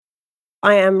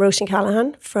I am Roisin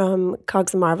Callahan from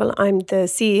Cogs and Marvel. I'm the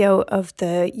CEO of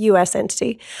the US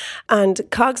entity. And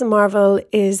Cogs and Marvel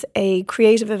is a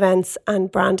creative events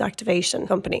and brand activation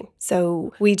company.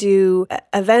 So we do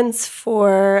events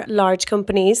for large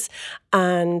companies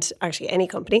and actually any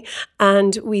company.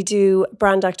 And we do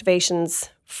brand activations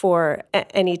for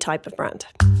any type of brand.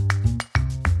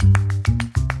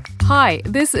 Hi,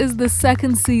 this is the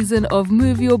second season of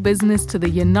Move Your Business to the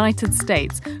United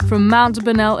States from Mount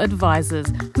Bonnell Advisors,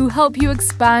 who help you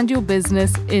expand your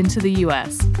business into the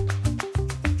US.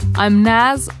 I'm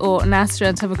Naz, or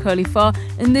Nasria Antavakoli-Far,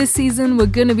 and this season we're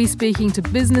going to be speaking to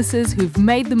businesses who've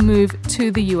made the move to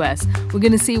the US. We're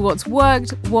going to see what's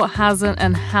worked, what hasn't,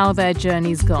 and how their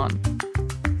journey's gone.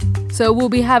 So we'll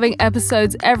be having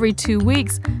episodes every 2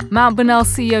 weeks. Mount Bonnell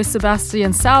CEO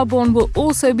Sebastian Sauerborn will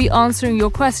also be answering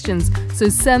your questions, so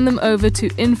send them over to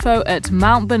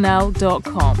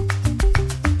info@mountbonnell.com.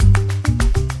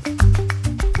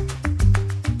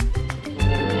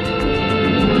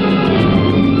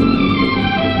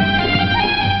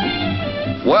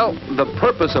 Well, the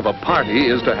purpose of a party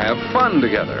is to have fun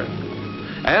together.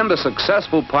 And a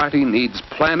successful party needs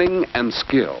planning and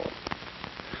skill.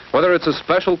 Whether it's a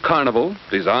special carnival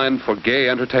designed for gay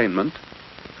entertainment,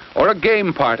 or a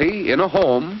game party in a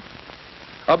home,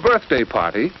 a birthday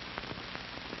party,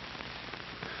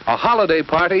 a holiday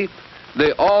party,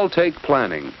 they all take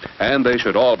planning, and they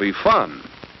should all be fun.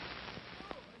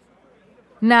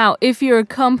 Now, if you're a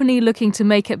company looking to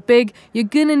make it big, you're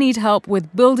going to need help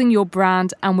with building your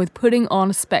brand and with putting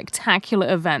on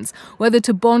spectacular events, whether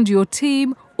to bond your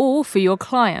team or for your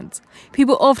clients.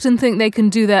 People often think they can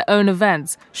do their own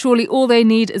events. Surely all they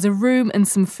need is a room and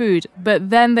some food,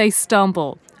 but then they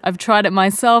stumble. I've tried it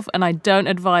myself and I don't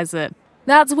advise it.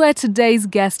 That's where today's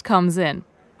guest comes in.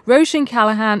 Roisin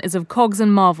Callahan is of Cogs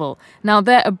and Marvel. Now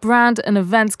they're a brand and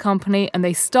events company and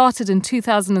they started in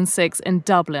 2006 in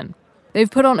Dublin.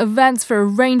 They've put on events for a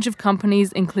range of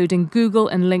companies including Google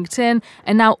and LinkedIn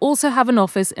and now also have an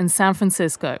office in San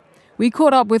Francisco. We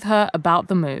caught up with her about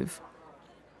the move.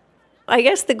 I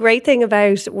guess the great thing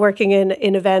about working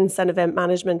in events and event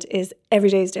management is every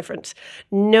day is different.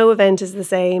 No event is the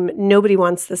same. Nobody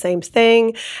wants the same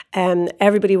thing.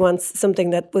 Everybody wants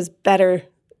something that was better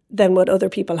than what other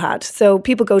people had. So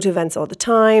people go to events all the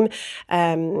time.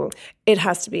 It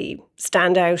has to be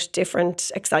standout,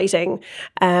 different, exciting.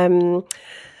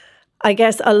 I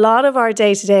guess a lot of our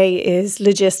day-to-day is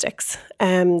logistics,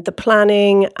 the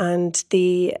planning and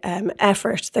the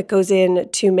effort that goes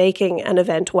into making an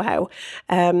event wow.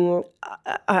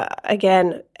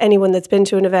 Again, anyone that's been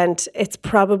to an event, it's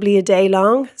probably a day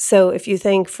long. So if you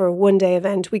think for a one-day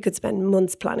event, we could spend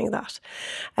months planning that.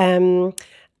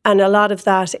 And a lot of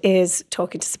that is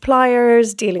talking to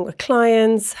suppliers, dealing with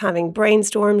clients, having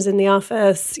brainstorms in the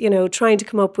office, trying to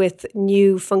come up with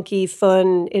new, funky,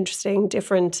 fun, interesting,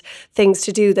 different things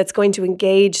to do that's going to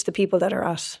engage the people that are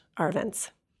at our events.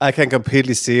 I can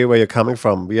completely see where you're coming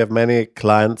from. We have many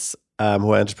clients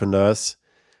who are entrepreneurs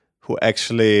who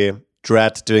actually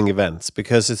dread doing events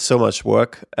because it's so much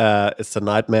work. It's a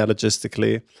nightmare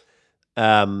logistically.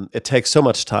 It takes so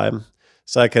much time.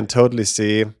 So I can totally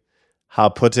see how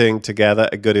putting together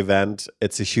a good event,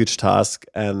 it's a huge task,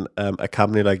 and a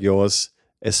company like yours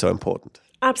is so important.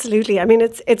 Absolutely. I mean,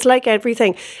 it's like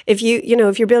everything. If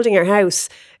if you're building your house,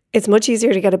 it's much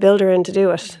easier to get a builder in to do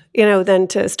it, than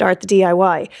to start the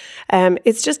DIY.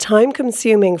 It's just time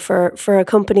consuming for a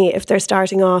company if they're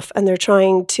starting off and they're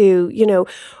trying to,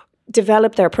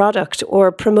 develop their product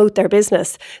or promote their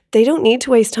business. They don't need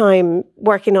to waste time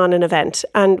working on an event.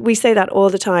 And we say that all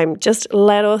the time. Just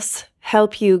let us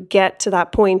help you get to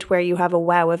that point where you have a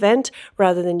wow event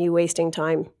rather than you wasting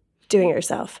time doing it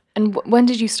yourself. And when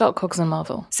did you start Cogs and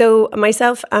Marvel? So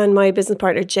myself and my business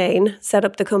partner Jane set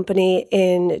up the company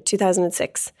in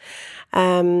 2006.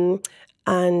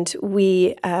 And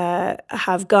we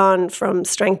have gone from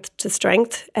strength to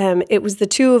strength. It was the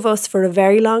two of us for a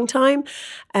very long time,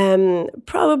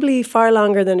 probably far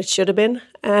longer than it should have been.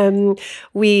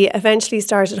 We eventually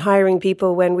started hiring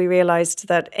people when we realised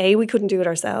that A, we couldn't do it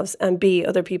ourselves, and B,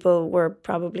 other people were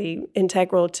probably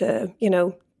integral to,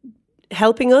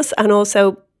 helping us, and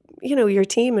also your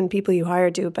team and people you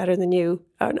hire do it better than you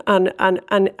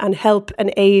and help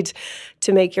and aid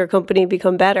to make your company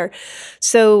become better.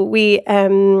 So we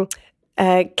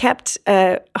kept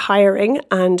hiring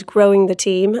and growing the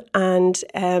team, and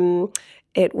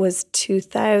it was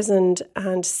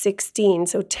 2016,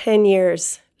 so 10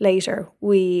 years later,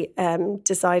 we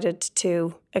decided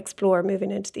to explore moving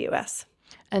into the US.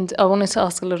 And I wanted to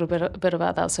ask a little bit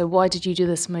about that. So why did you do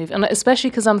this move? And especially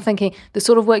because I'm thinking the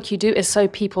sort of work you do is so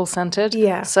people-centered.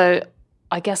 Yeah. So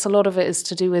I guess a lot of it is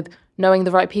to do with knowing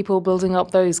the right people, building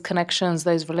up those connections,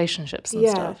 those relationships and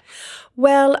stuff.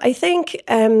 Well, I think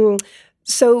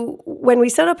so when we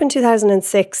set up in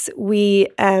 2006, we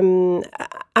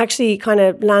actually kind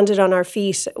of landed on our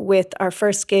feet with our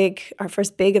first gig. Our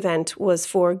first big event was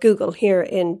for Google here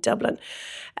in Dublin.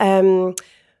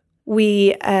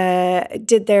 We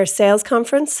did their sales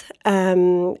conference.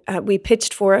 We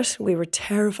pitched for it. We were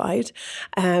terrified,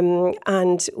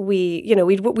 and we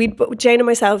Jane and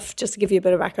myself, just to give you a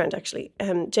bit of background, actually,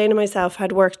 Jane and myself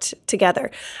had worked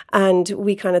together, and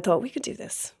we kind of thought we could do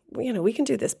this. We can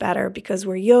do this better because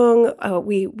we're young.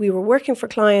 We were working for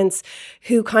clients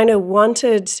who kind of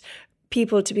wanted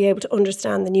people to be able to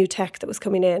understand the new tech that was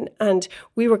coming in, and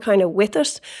we were kind of with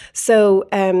it. So,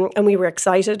 and we were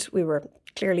excited. We were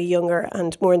clearly younger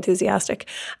and more enthusiastic,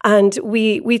 and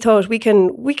we thought we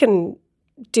can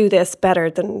do this better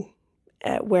than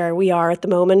where we are at the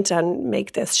moment and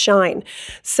make this shine.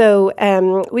 So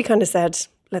we kind of said,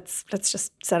 let's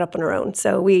just set up on our own.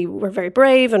 So we were very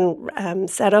brave and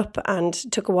set up, and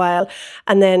took a while.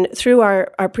 And then through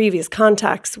our previous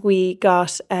contacts, we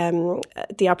got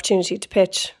the opportunity to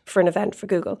pitch for an event for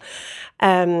Google.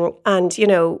 And,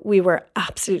 we were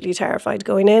absolutely terrified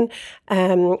going in.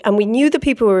 And we knew the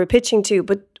people we were pitching to,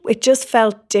 but it just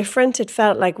felt different. It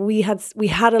felt like we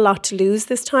had a lot to lose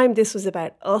this time. This was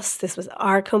about us. This was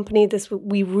our company.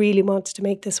 We really wanted to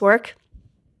make this work.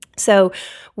 So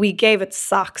we gave it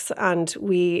socks, and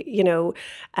we,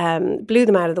 blew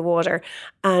them out of the water.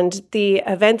 And the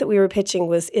event that we were pitching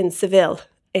was in Seville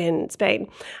in Spain.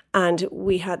 And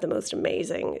we had the most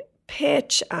amazing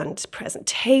pitch and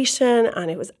presentation, and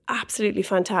it was absolutely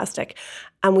fantastic.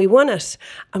 And we won it.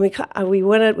 And we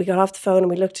won it. We got off the phone and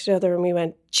we looked at each other and we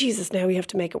went, Jesus, now we have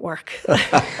to make it work.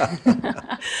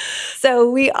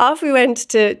 So we went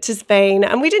to Spain,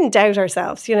 and we didn't doubt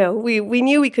ourselves. We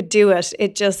knew we could do it.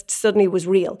 It just suddenly was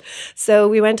real. So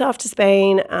we went off to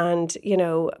Spain and,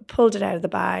 pulled it out of the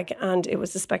bag, and it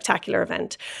was a spectacular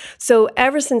event. So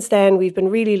ever since then, we've been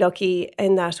really lucky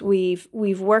in that we've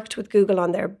worked with Google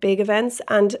on their big events.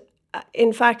 And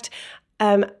in fact,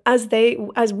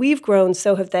 as we've grown,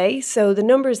 so have they. So the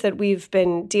numbers that we've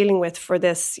been dealing with for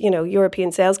this,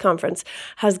 European Sales Conference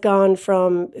has gone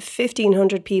from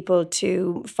 1,500 people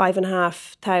to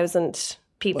 5,500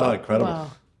 people. Wow, incredible.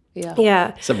 Wow.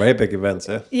 Yeah. It's a very big event,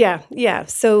 yeah. Yeah.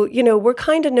 So, we're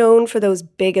kind of known for those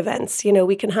big events.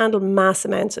 We can handle mass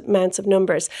amounts of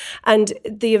numbers. And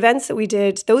the events that we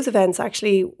did, those events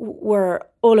actually were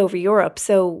all over Europe.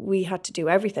 So we had to do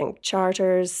everything: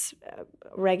 charters,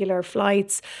 regular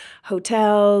flights,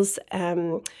 hotels,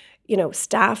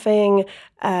 staffing.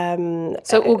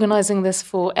 So organising this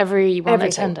for everyone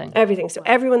attending? Everything. So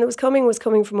everyone that was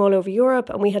coming from all over Europe,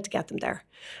 and we had to get them there.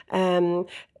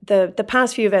 The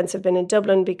past few events have been in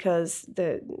Dublin because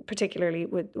particularly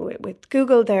with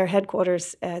Google, their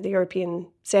headquarters, the European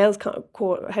sales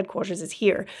headquarters is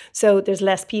here. So there's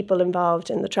less people involved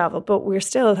in the travel, but we're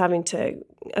still having to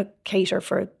cater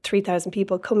for 3,000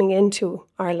 people coming into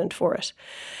Ireland for it.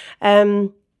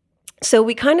 So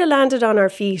we kind of landed on our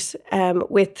feet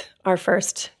with our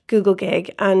first Google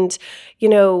gig, and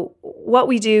what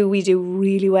we do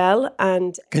really well.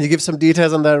 And can you give some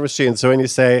details on that, Roisin? So when you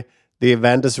say the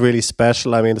event is really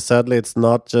special, I mean, certainly it's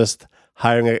not just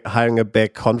hiring a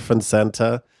big conference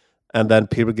center and then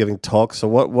people giving talks. So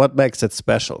what makes it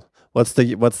special? What's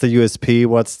the USP?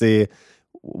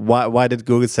 Why did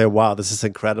Google say, wow, this is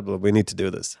incredible, we need to do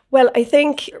this? Well, I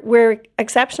think we're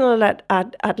exceptional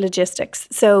at logistics.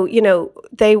 So,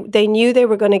 they knew they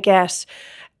were going to get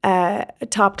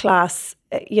top class,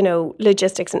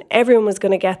 logistics, and everyone was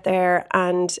going to get there,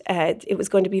 and it was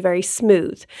going to be very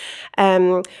smooth.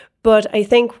 But I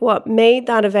think what made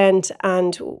that event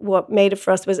and what made it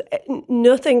for us was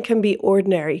nothing can be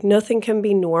ordinary, nothing can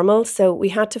be normal. So we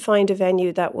had to find a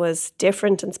venue that was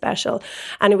different and special.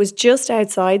 And it was just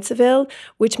outside Seville,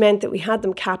 which meant that we had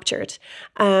them captured.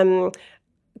 Of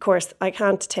course, I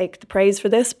can't take the praise for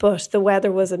this, but the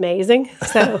weather was amazing.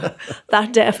 So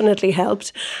that definitely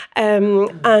helped.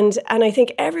 And I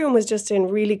think everyone was just in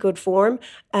really good form.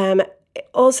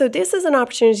 Also, this is an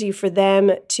opportunity for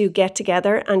them to get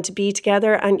together and to be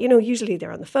together. And, usually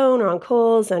they're on the phone or on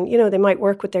calls, and, they might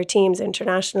work with their teams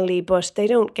internationally, but they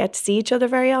don't get to see each other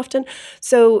very often.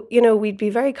 So, we'd be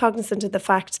very cognizant of the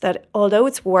fact that although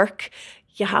it's work,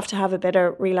 you have to have a bit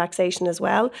of relaxation as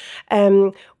well.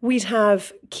 We'd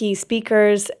have key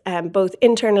speakers, both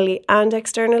internally and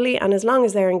externally. And as long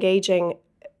as they're engaging,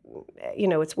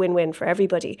 it's win-win for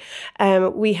everybody.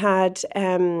 We had,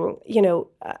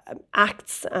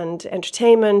 acts and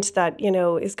entertainment that,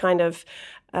 is kind of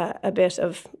a bit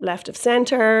of left of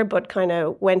centre, but kind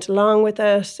of went along with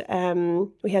it.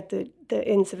 We had the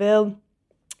in Seville.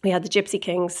 We had the Gypsy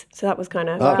Kings, so that was kind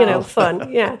of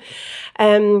fun, yeah.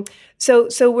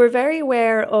 So we're very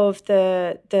aware of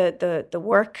the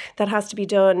work that has to be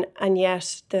done, and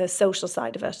yet the social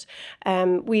side of it.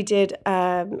 We did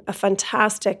a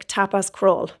fantastic tapas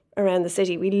crawl around the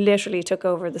city. We literally took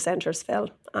over the centres, Phil,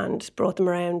 and brought them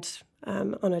around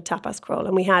on a tapas crawl,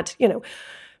 and we had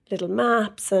little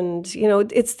maps, and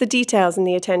it's the details and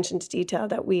the attention to detail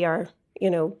that we are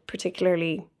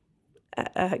particularly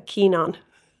keen on.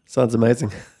 Sounds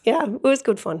amazing. Yeah, it was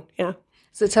good fun, yeah.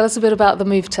 So tell us a bit about the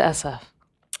move to SF.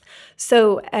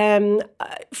 So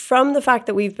from the fact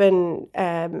that we've been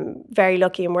very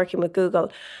lucky in working with Google,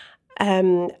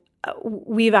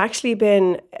 we've actually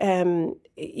been,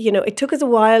 it took us a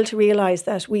while to realise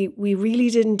that we really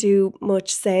didn't do much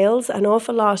sales. An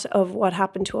awful lot of what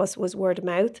happened to us was word of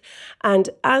mouth. And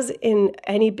as in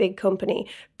any big company,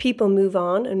 people move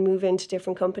on and move into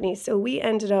different companies. So we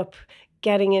ended up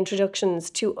getting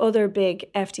introductions to other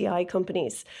big FDI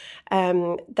companies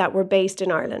that were based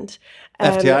in Ireland.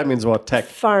 FDI means what? Tech?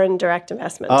 Foreign direct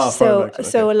investment.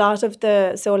 So a lot of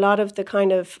the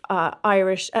kind of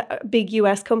Irish big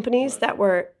US companies that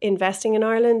were investing in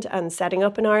Ireland and setting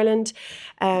up in Ireland,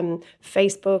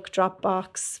 Facebook,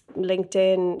 Dropbox,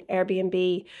 LinkedIn,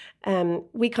 Airbnb.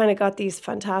 We kind of got these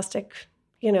fantastic,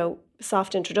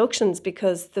 soft introductions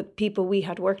because the people we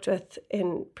had worked with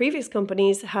in previous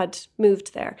companies had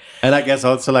moved there. And I guess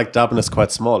also Dublin is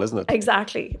quite small, isn't it?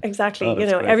 Exactly.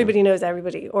 Oh, everybody knows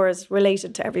everybody or is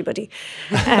related to everybody.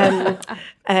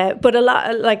 But a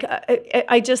lot,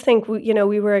 I just think we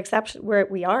are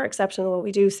exceptional at what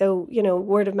we do. So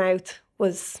word of mouth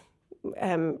was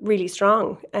really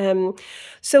strong.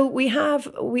 So we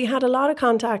had a lot of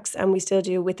contacts, and we still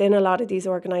do, within a lot of these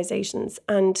organizations.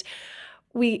 And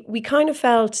we kind of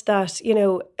felt that,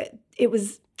 it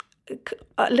was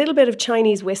a little bit of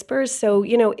Chinese whispers. So,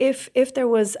 if there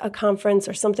was a conference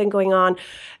or something going on,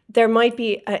 there might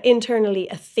be internally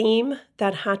a theme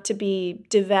that had to be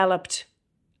developed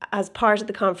as part of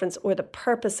the conference, or the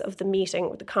purpose of the meeting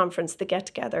or the conference, the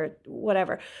get-together,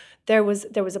 whatever. There was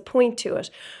a point to it.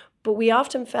 But we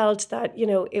often felt that,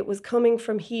 it was coming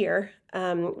from here,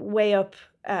 way up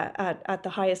at the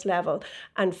highest level,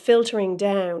 and filtering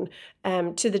down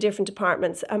to the different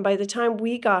departments. And by the time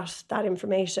we got that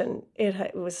information,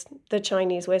 it was the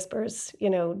Chinese whispers,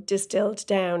 distilled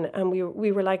down. And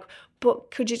we were like,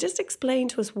 but could you just explain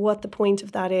to us what the point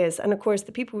of that is? And of course,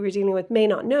 the people we were dealing with may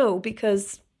not know,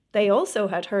 because they also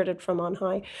had heard it from on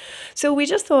high. So we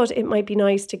just thought it might be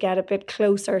nice to get a bit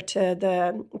closer to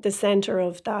the centre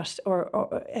of that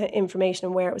or information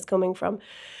and where it was coming from.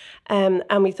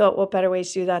 And we thought, what better way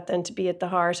to do that than to be at the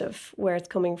heart of where it's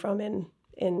coming from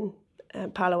in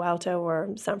Palo Alto or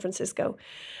San Francisco.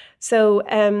 So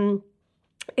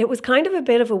it was kind of a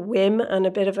bit of a whim and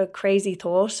a bit of a crazy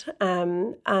thought.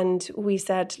 And we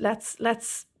said,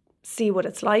 let's see what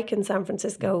it's like in San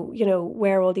Francisco,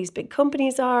 where all these big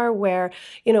companies are, where,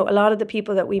 a lot of the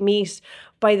people that we meet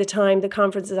by the time the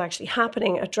conference is actually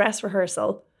happening at dress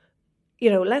rehearsal,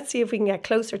 let's see if we can get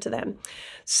closer to them.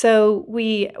 So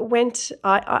we went,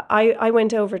 I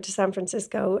went over to San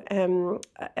Francisco.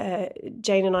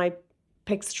 Jane and I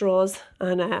picked straws,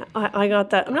 and I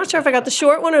got that. I'm not sure if I got the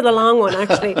short one or the long one,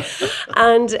 actually.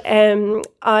 And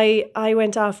I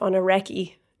went off on a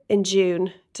recce in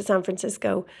June to San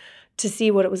Francisco to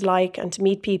see what it was like and to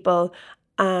meet people.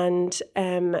 And,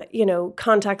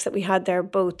 contacts that we had there,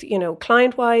 both,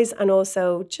 client-wise, and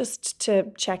also just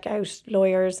to check out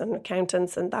lawyers and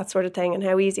accountants and that sort of thing, and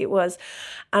how easy it was.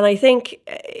 And I think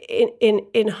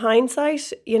in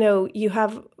hindsight, you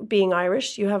have, being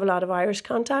Irish, you have a lot of Irish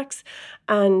contacts.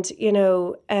 And,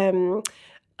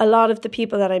 a lot of the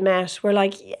people that I met were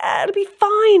like, yeah, it'll be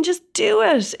fine. Just do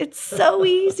it. It's so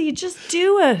easy. Just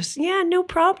do it. Yeah, no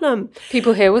problem.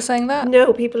 People here were saying that?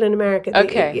 No, people in America.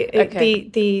 Okay.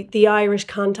 The Irish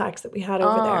contacts that we had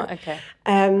over there. Okay.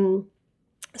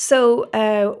 So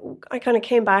I kind of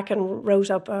came back and wrote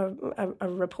up a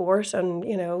report,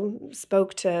 and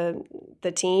spoke to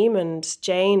the team and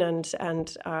Jane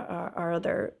and our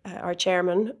other our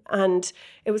chairman, and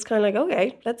it was kind of like,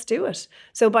 okay, let's do it.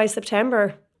 So by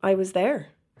September, I was there.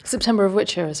 September of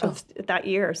which year as well? Of that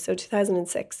year, so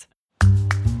 2006.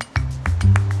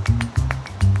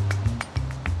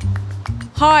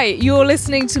 Hi, you're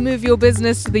listening to Move Your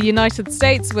Business to the United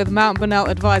States with Mount Bonnell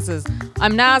Advisors.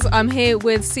 I'm Naz. I'm here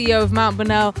with CEO of Mount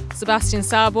Bonnell, Sebastian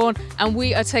Sauerborn, and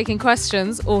we are taking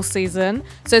questions all season.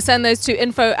 So send those to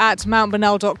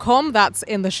info@mountbonnell.com. That's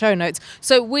in the show notes.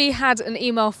 So we had an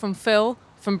email from Phil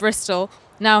from Bristol.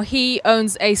 Now, he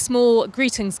owns a small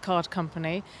greetings card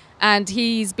company, and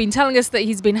he's been telling us that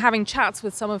he's been having chats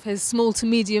with some of his small to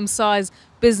medium-sized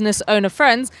business owner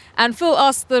friends. And Phil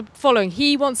asked the following.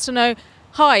 He wants to know,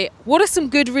 hi, what are some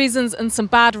good reasons and some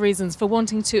bad reasons for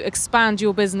wanting to expand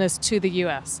your business to the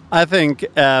US? I think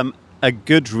a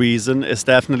good reason is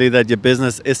definitely that your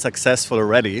business is successful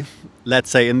already, let's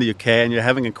say in the UK, and you're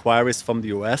having inquiries from the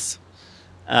US.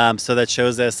 So that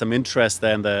shows there's some interest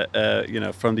there in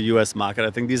the, from the US market. I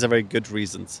think these are very good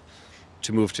reasons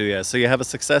to move to the US. So you have a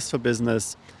successful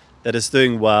business that is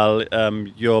doing well.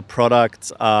 Your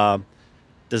products are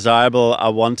desirable,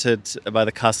 are wanted by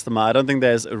the customer. I don't think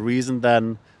there's a reason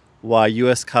then why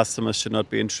US customers should not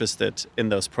be interested in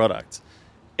those products.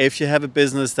 If you have a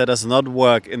business that does not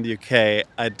work in the UK,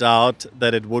 I doubt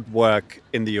that it would work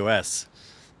in the US.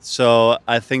 So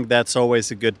I think that's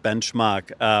always a good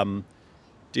benchmark.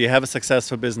 Do you have a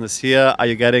successful business here? Are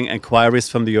you getting inquiries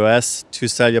from the US to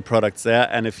sell your products there?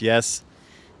 And if yes,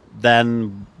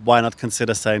 then why not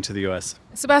consider selling to the US?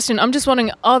 Sebastian, I'm just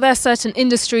wondering, are there certain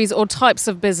industries or types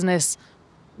of business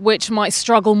which might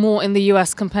struggle more in the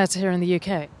US compared to here in the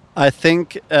UK? I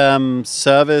think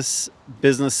service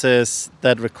businesses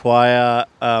that require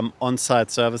on-site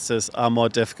services are more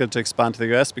difficult to expand to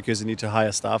the US because you need to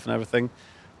hire staff and everything.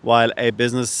 While a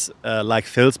business like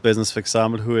Phil's business, for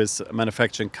example, who is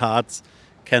manufacturing cards,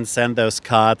 can send those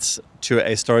cards to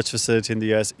a storage facility in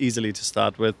the US easily to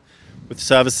start with. With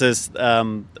services,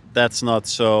 that's not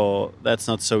so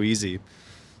easy.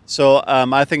 So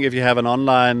I think if you have an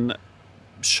online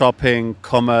shopping,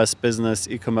 commerce business,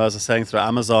 e-commerce, or selling through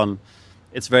Amazon,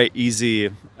 it's very easy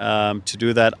to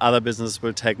do that. Other businesses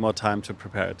will take more time to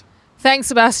prepare it. Thanks,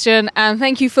 Sebastian. And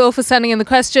thank you, Phil, for sending in the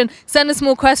question. Send us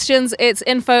more questions. It's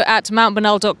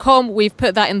info@mountburnell.com. We've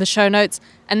put that in the show notes.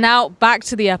 And now back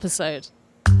to the episode.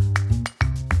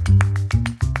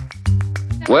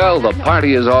 Well, the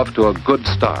party is off to a good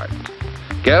start.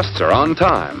 Guests are on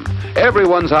time.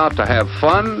 Everyone's out to have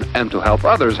fun and to help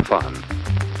others fun.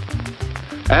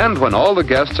 And when all the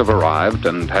guests have arrived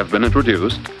and have been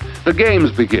introduced, the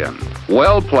games begin.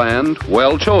 Well-planned,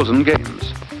 well-chosen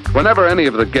games. Whenever any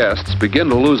of the guests begin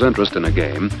to lose interest in a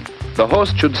game, the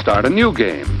host should start a new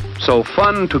game, so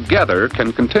fun together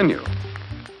can continue.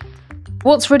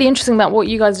 What's really interesting about what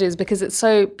you guys do is because it's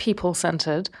so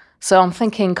people-centered. So I'm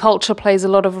thinking culture plays a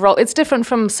lot of role. It's different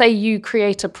from, say, you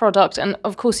create a product, and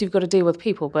of course you've got to deal with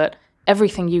people, but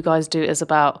everything you guys do is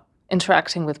about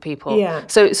interacting with people. Yeah.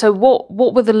 So what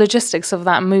were the logistics of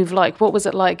that move like? What was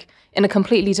it like in a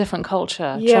completely different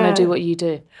culture, trying to do what you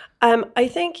do? I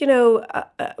think,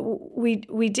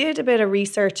 we did a bit of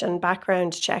research and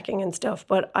background checking and stuff,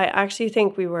 but I actually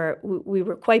think we were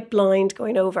quite blind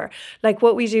going over. Like,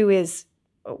 what we do is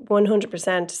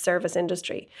 100% service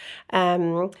industry.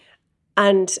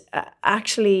 And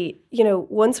actually,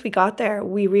 once we got there,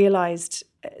 we realized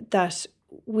that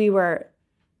we were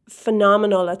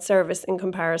phenomenal at service in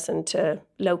comparison to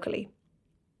locally.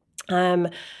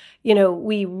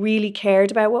 We really care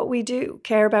about what we do,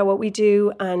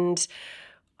 and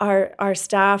our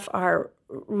staff are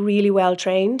really well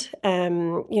trained.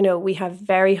 We have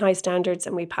very high standards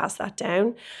and we pass that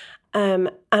down. And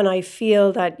I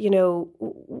feel that, even,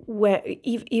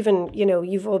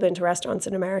 you've all been to restaurants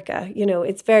in America,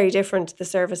 it's very different, the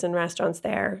service in restaurants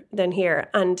there than here.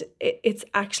 And it's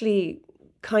actually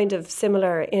kind of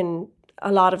similar in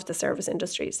a lot of the service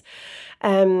industries.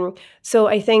 So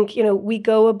I think, we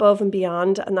go above and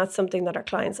beyond, and that's something that our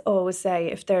clients always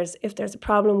say. If there's a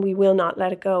problem, we will not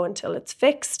let it go until it's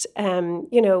fixed.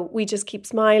 We just keep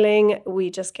smiling. We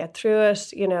just get through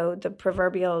it. The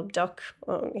proverbial duck,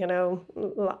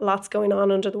 lots going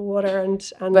on under the water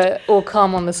and but all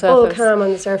calm on the surface. All calm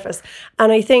on the surface.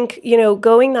 And I think,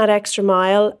 going that extra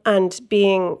mile and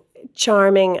being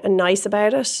charming and nice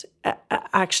about it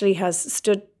actually has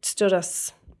stood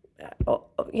us,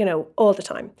 all the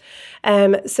time.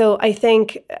 So I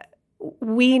think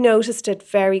we noticed it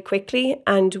very quickly,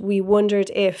 and we wondered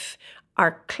if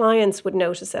our clients would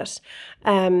notice it.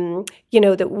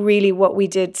 That really what we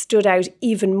did stood out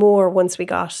even more once we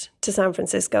got to San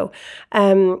Francisco.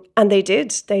 And they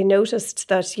did. They noticed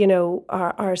that,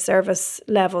 our service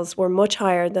levels were much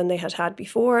higher than they had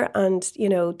before, and,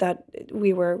 that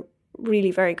we were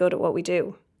really very good at what we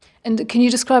do. And can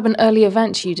you describe an early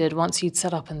event you did once you'd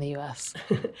set up in the US?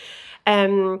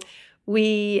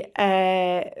 We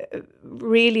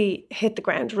really hit the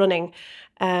ground running.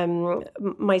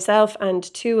 Myself and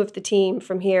two of the team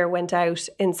from here went out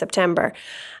in September.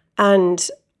 And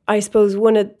I suppose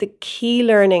one of the key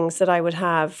learnings that I would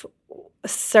have,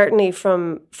 certainly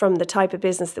from the type of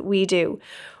business that we do,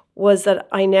 was that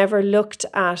I never looked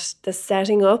at the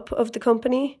setting up of the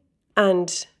company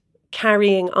and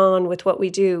carrying on with what we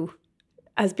do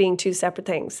as being two separate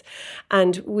things.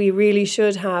 And we really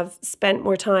should have spent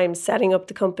more time setting up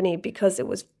the company, because it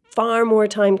was far more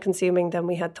time consuming than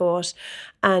we had thought.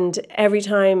 And every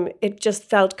time it just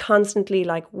felt constantly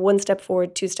like one step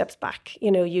forward, two steps back.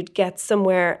 You know, you'd get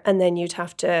somewhere and then you'd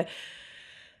have to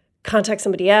contact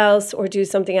somebody else or do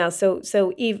something else.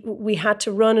 So we had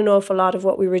to run an awful lot of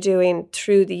what we were doing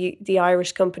through the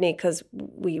Irish company, because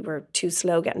we were too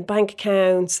slow getting bank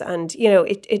accounts, and you know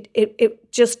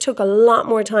it just took a lot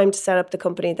more time to set up the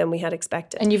company than we had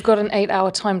expected. And you've got an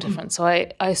 8-hour time difference, so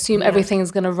I assume everything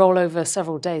is going to roll over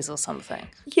several days or something.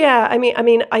 Yeah, I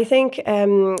mean, I think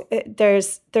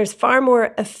there's far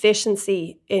more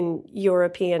efficiency in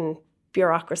European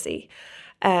bureaucracy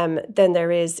than there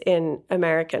is in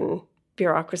American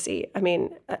bureaucracy. I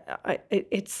mean,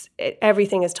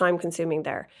 everything is time consuming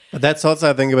there. But that's also,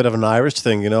 I think, a bit of an Irish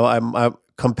thing. You know, I'm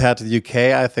compared to the UK.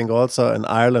 I think also in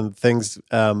Ireland things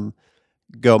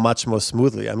go much more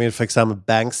smoothly. I mean, for example,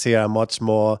 banks here are much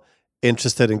more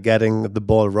interested in getting the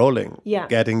ball rolling,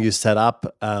 getting you set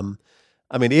up.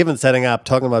 I mean, even setting up,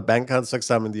 talking about bank accounts, for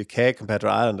example, in the UK compared to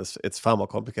Ireland, it's far more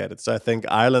complicated. So I think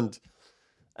Ireland.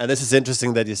 And this is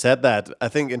interesting that you said that. I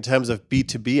think in terms of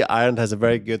B2B, Ireland has a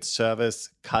very good service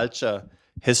culture,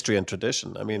 history, and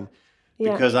tradition. I mean,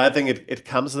 because I think it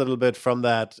comes a little bit from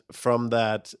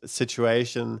that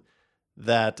situation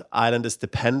that Ireland is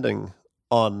depending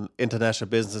on international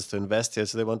businesses to invest here,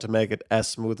 so they want to make it as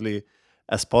smoothly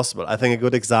as possible. I think a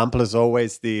good example is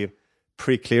always the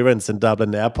pre-clearance in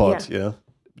Dublin Airport. You know,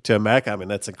 to America. I mean,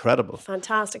 that's incredible.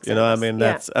 Fantastic service. You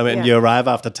know, I mean, you arrive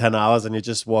after 10 hours and you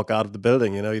just walk out of the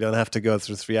building. You know, you don't have to go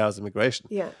through 3 hours immigration.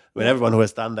 Yeah. I mean, everyone who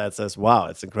has done that says, wow,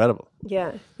 it's incredible.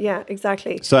 Yeah,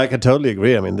 exactly. So I can totally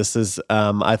agree. I mean, this is,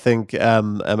 I think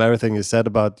everything you said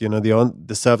about, you know,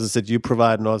 the services that you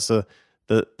provide, and also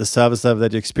the service level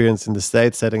that you experience in the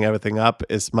States, setting everything up,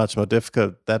 is much more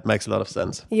difficult. That makes a lot of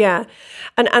sense. Yeah.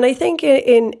 And I think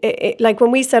in like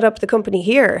when we set up the company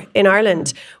here in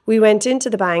Ireland, we went into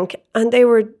the bank and they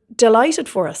were delighted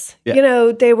for us. Yeah. You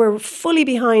know, they were fully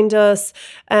behind us.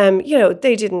 You know,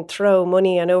 they didn't throw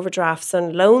money and overdrafts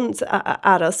and loans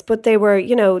at us, but they were,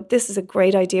 you know, this is a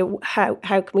great idea. How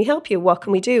can we help you? What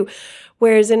can we do?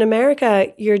 Whereas in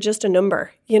America, you're just a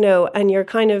number, you know, and you're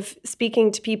kind of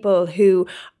speaking to people who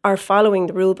are following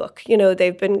the rule book. You know,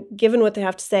 they've been given what they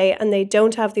have to say, and they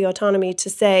don't have the autonomy to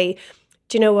say,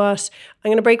 do you know what, I'm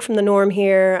going to break from the norm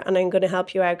here and I'm going to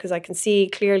help you out because I can see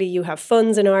clearly you have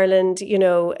funds in Ireland, you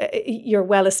know, you're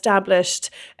well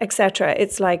established, etc.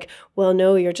 It's like, well,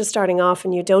 no, you're just starting off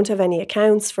and you don't have any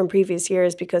accounts from previous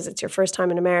years because it's your first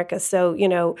time in America. So, you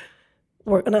know,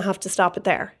 we're going to have to stop it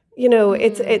there. You know,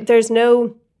 there's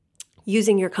no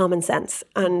using your common sense.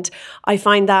 And I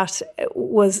find that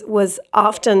was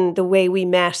often the way we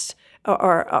met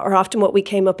or often what we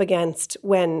came up against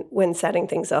when setting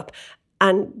things up.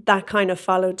 And that kind of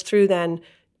followed through then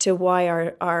to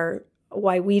why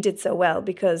why we did so well,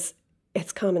 because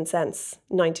it's common sense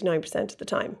 99% of the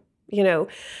time, you know.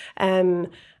 And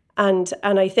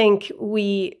I think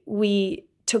we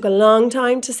took a long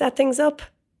time to set things up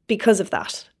because of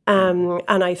that.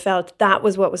 And I felt that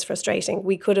was what was frustrating.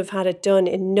 We could have had it done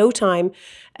in no time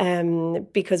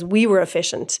because we were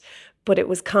efficient, but it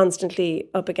was constantly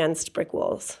up against brick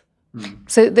walls.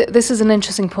 So this is an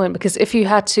interesting point, because if you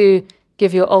had to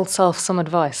give your old self some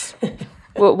advice,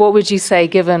 what would you say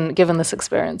given this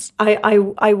experience?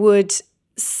 I would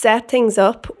set things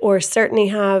up, or certainly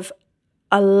have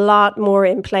a lot more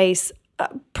in place.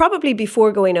 Probably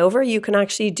before going over, you can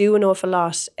actually do an awful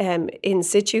lot in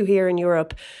situ here in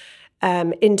Europe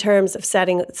in terms of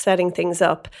setting things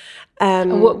up.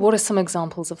 And what are some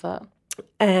examples of that?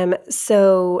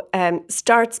 So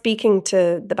start speaking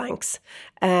to the banks.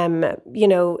 You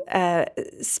know,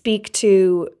 speak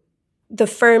to the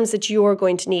firms that you're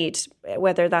going to need,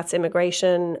 whether that's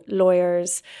immigration,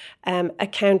 lawyers,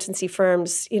 accountancy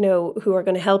firms, you know, who are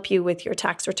going to help you with your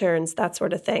tax returns, that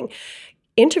sort of thing.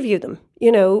 Interview them, you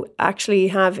know, actually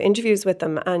have interviews with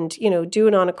them and, you know, do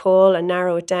it on a call and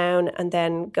narrow it down, and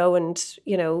then go and,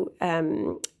 you know,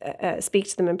 speak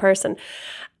to them in person,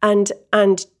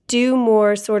 and do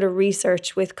more sort of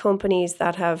research with companies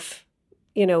that have,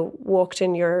 you know, walked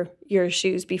in your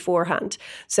shoes beforehand.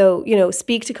 So, you know,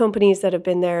 speak to companies that have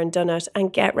been there and done it,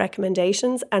 and get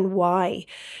recommendations and why,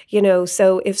 you know.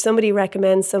 So if somebody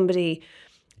recommends somebody,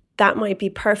 that might be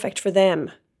perfect for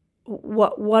them.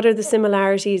 What are the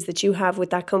similarities that you have with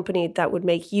that company that would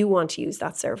make you want to use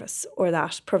that service or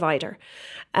that provider?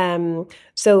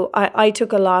 So I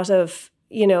took a lot of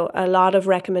a lot of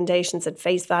recommendations at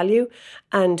face value.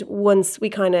 And once we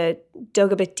kind of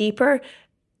dug a bit deeper,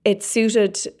 it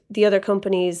suited the other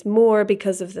companies more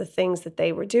because of the things that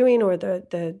they were doing or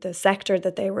the sector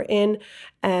that they were in,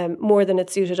 more than it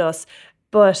suited us.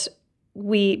 But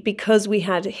because we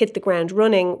had hit the ground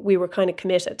running, we were kind of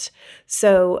committed.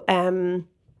 So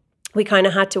we kind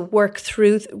of had to work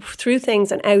through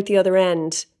things and out the other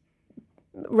end,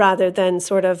 rather than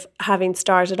sort of having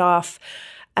started off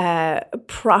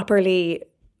properly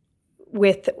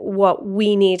with what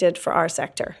we needed for our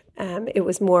sector. It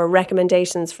was more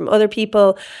recommendations from other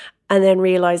people, and then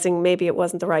realising maybe it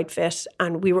wasn't the right fit,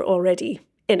 and we were already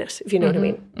in it, if you know what I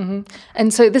mean. Mm-hmm.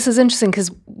 And so this is interesting,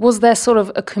 because was there sort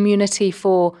of a community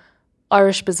for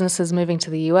Irish businesses moving to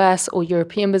the US or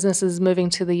European businesses moving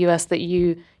to the US that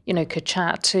you could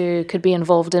chat to, could be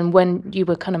involved in when you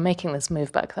were kind of making this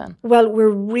move back then? Well, we're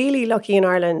really lucky in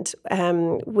Ireland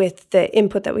with the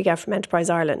input that we get from Enterprise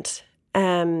Ireland.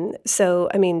 So,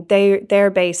 I mean, they're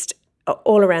based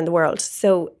all around the world.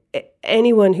 So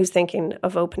anyone who's thinking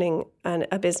of opening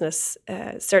a business,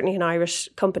 certainly an Irish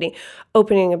company,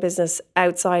 opening a business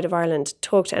outside of Ireland,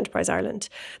 talk to Enterprise Ireland.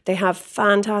 They have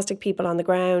fantastic people on the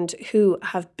ground who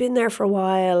have been there for a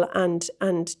while and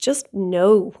just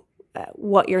know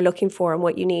what you're looking for and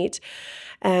what you need.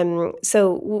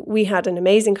 So we had an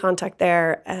amazing contact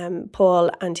there,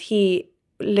 Paul, and he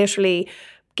literally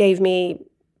gave me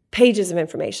pages of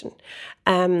information.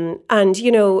 And,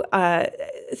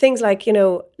 things like,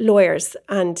 lawyers.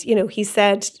 And, he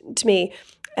said to me,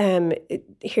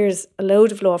 here's a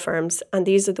load of law firms, and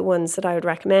these are the ones that I would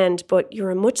recommend, but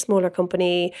you're a much smaller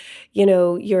company,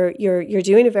 you're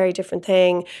doing a very different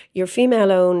thing, you're female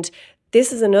owned.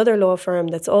 This is another law firm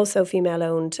that's also female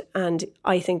owned, and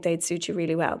I think they'd suit you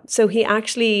really well. So he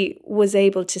actually was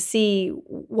able to see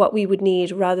what we would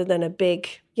need rather than a big,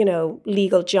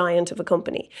 legal giant of a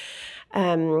company.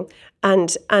 And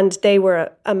they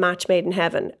were a match made in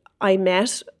heaven. I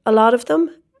met a lot of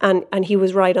them, and he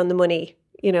was right on the money,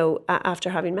 after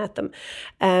having met them.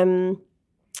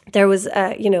 There was,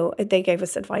 they gave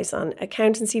us advice on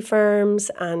accountancy firms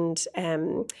and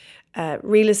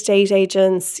real estate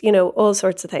agents, all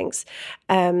sorts of things.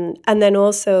 And then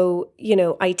also,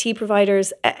 IT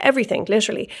providers, everything,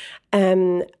 literally.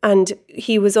 And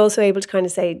he was also able to kind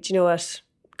of say, do you know what,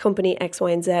 company X,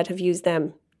 Y, and Z have used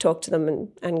them, talk to them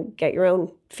and get your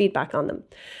own feedback on them.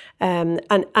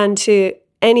 And to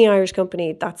any Irish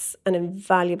company, that's an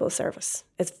invaluable service.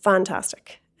 It's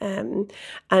fantastic. And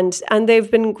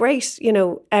they've been great,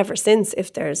 ever since.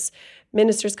 If there's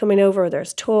ministers coming over or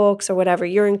there's talks or whatever,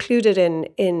 you're included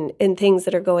in things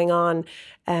that are going on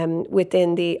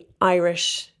within the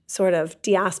Irish sort of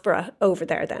diaspora over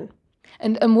there then.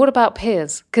 And what about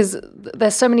peers? Because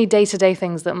there's so many day-to-day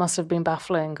things that must have been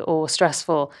baffling or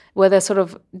stressful. Were there sort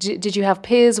of, did you have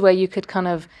peers where you could kind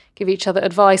of give each other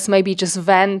advice, maybe just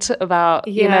vent about,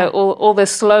 all the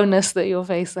slowness that you're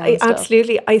facing?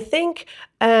 Absolutely. I think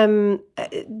I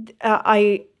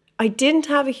didn't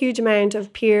have a huge amount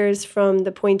of peers from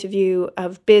the point of view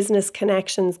of business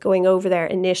connections going over there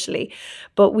initially,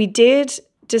 but we did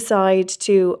decide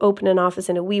to open an office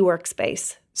in a WeWork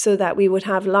space so that we would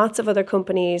have lots of other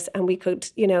companies, and we could,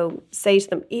 say to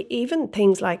them, even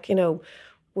things like,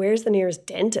 where's the nearest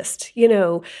dentist?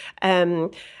 Does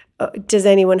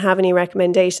anyone have any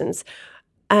recommendations?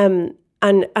 And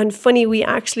funny, we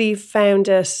actually found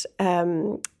it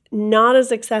not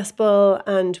as accessible,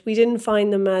 and we didn't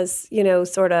find them as,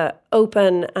 sort of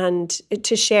open and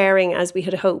to sharing as we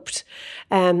had hoped.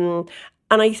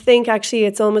 And I think actually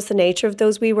it's almost the nature of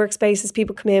those WeWork spaces.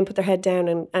 People come in, put their head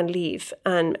down and leave.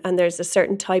 And there's a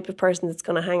certain type of person that's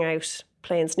going to hang out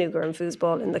playing snooker and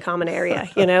foosball in the common area,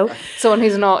 Someone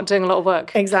who's not doing a lot of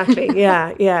work. Exactly,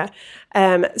 yeah.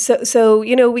 So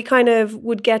we kind of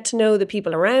would get to know the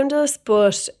people around us,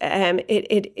 but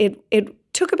it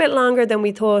took a bit longer than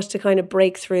we thought to kind of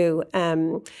break through.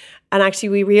 And actually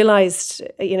we realised,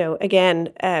 again,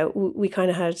 we kind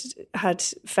of had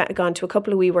gone to a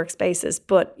couple of WeWork spaces,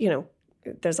 but,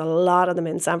 there's a lot of them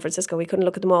in San Francisco. We couldn't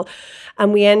look at them all.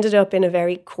 And we ended up in a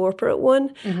very corporate one.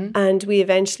 Mm-hmm. And we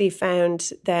eventually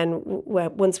found then,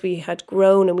 once we had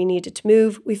grown and we needed to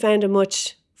move, we found a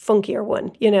much funkier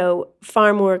one,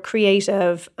 far more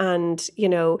creative and,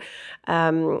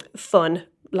 fun,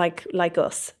 like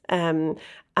us. And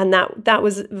that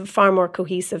was far more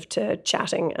cohesive to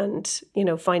chatting and,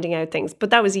 finding out things. But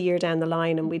that was a year down the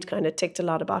line, and we'd kind of ticked a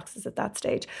lot of boxes at that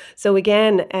stage. So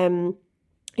again,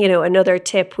 another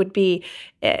tip would be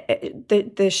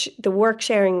the work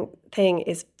sharing thing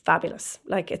is fabulous.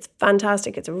 Like, it's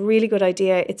fantastic. It's a really good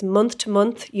idea. It's month to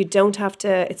month. You don't have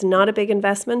to, it's not a big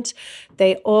investment.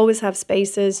 They always have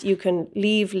spaces. You can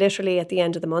leave literally at the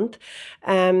end of the month.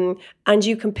 And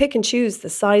you can pick and choose the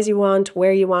size you want,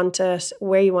 where you want it,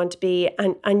 where you want to be.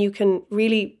 And you can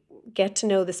really get to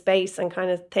know the space and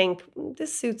kind of think,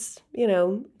 this suits, you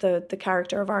know, the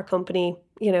character of our company.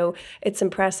 You know, it's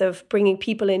impressive. Bringing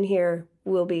people in here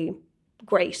will be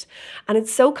great. And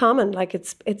it's so common. Like,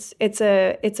 it's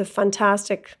a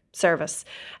fantastic service.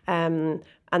 And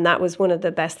that was one of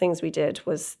the best things we did,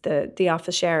 was the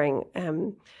office sharing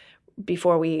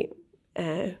before we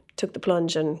took the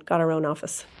plunge and got our own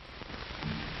office.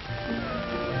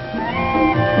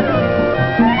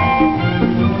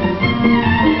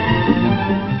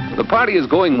 The party is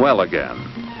going well again.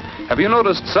 Have you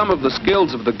noticed some of the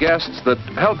skills of the guests that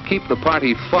help keep the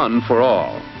party fun for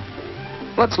all?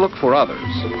 Let's look for others.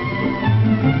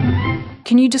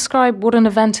 Can you describe what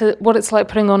it's like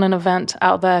putting on an event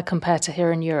out there compared to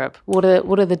here in Europe? What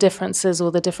are the differences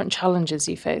or the different challenges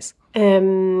you face?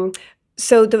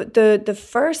 So the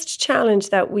first challenge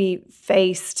that we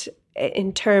faced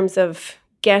in terms of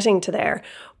getting to there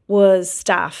was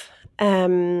staff,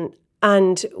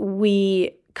 and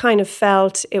we kind of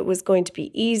felt it was going to be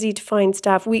easy to find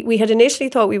staff. We had initially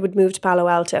thought we would move to Palo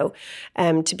Alto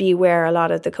to be where a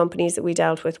lot of the companies that we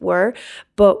dealt with were,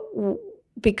 but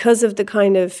because of the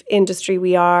kind of industry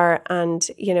we are, and,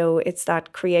 you know, it's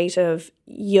that creative,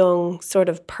 young sort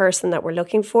of person that we're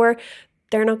looking for,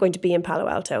 they're not going to be in Palo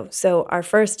Alto. So our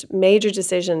first major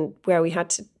decision, where we had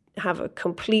to have a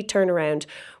complete turnaround,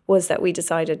 was that we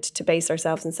decided to base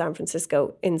ourselves in San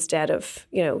Francisco instead of,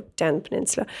 you know, down the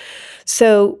peninsula.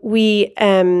 So we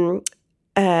had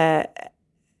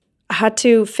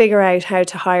to figure out how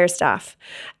to hire staff.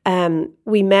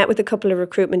 We met with a couple of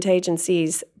recruitment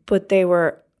agencies, but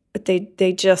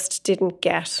they just didn't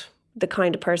get the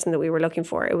kind of person that we were looking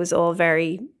for. It was all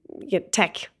very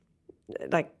tech,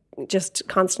 like just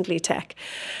constantly tech.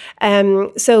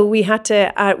 So we had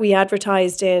to, we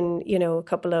advertised in, you know, a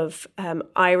couple of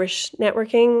Irish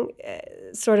networking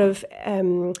sort of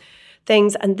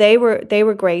things, and they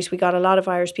were great. We got a lot of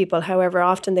Irish people. However,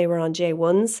 often they were on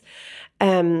J1s.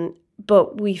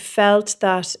 But we felt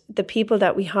that the people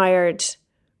that we hired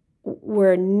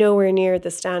were nowhere near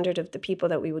the standard of the people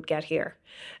that we would get here.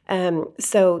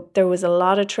 So there was a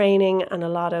lot of training and a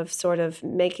lot of sort of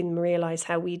making them realize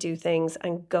how we do things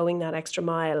and going that extra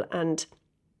mile and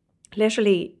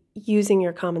literally using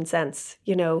your common sense,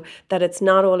 you know, that it's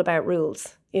not all about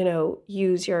rules, you know,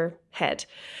 use your head.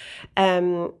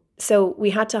 So we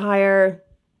had to hire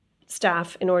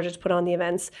staff in order to put on the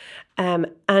events.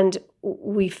 And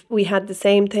we had the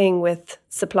same thing with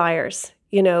suppliers.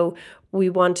 You know, we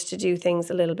wanted to do things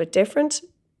a little bit different,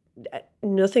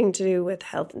 nothing to do with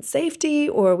health and safety,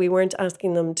 or we weren't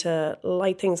asking them to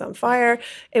light things on fire.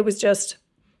 It was just,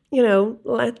 you know,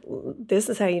 this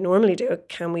is how you normally do it.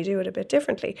 Can we do it a bit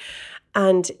differently?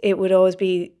 And it would always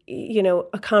be, you know,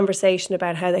 a conversation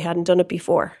about how they hadn't done it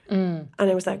before. And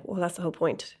it was like, well, that's the whole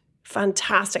point.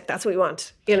 Fantastic, that's what we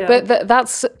want, you know. But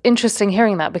that's interesting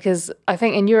hearing that, because I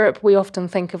think in Europe we often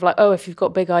think of like, oh, if you've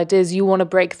got big ideas, you want to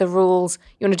break the rules,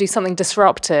 you want to do something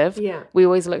disruptive. Yeah. We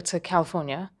always look to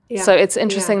California. Yeah. So it's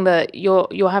interesting that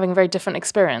you're having a very different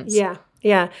experience.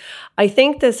 Yeah. I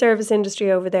think the service industry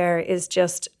over there is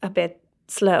just a bit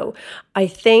slow. I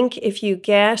think if you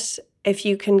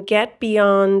can get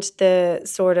beyond the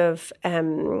sort of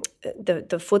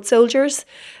the foot soldiers,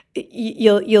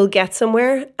 you'll get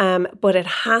somewhere, but it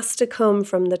has to come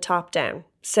from the top down.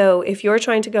 So if you're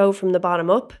trying to go from the bottom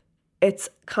up, it's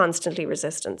constantly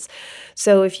resistance.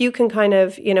 So if you can kind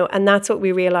of, you know, and that's what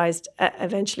we realized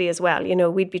eventually as well, you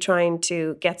know, we'd be trying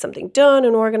to get something done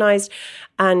and organized,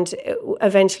 and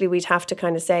eventually we'd have to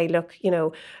kind of say, look, you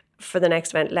know, for the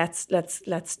next event,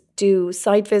 let's do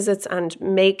site visits and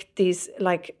make these,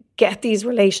 like, get these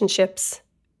relationships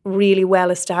really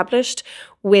well established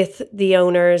with the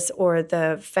owners or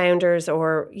the founders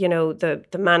or, you know, the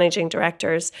managing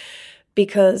directors,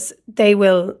 because they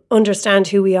will understand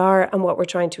who we are and what we're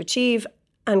trying to achieve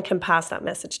and can pass that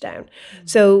message down.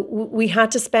 So we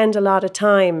had to spend a lot of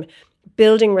time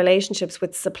building relationships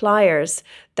with suppliers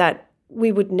that we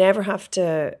would never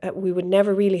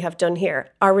really have done here.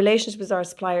 Our relationships with our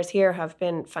suppliers here have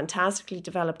been fantastically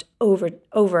developed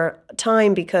over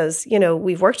time because, you know,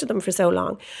 we've worked with them for so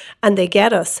long and they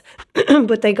get us,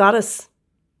 but they got us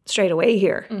straight away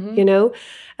here, you know?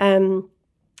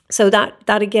 So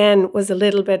that again was a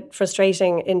little bit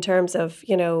frustrating in terms of,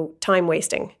 you know, time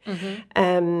wasting.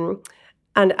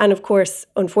 And of course,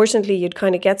 unfortunately, you'd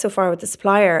kind of get so far with the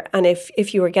supplier, and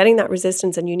if you were getting that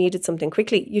resistance and you needed something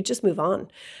quickly, you'd just move on.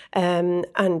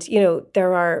 And you know,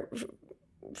 there are,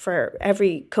 for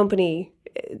every company,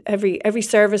 every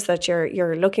service that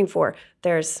you're looking for,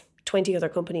 there's 20 other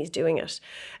companies doing it.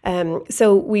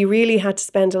 So we really had to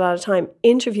spend a lot of time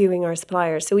interviewing our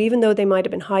suppliers. So even though they might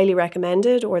have been highly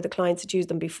recommended or the clients had used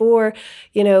them before,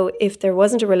 you know, if there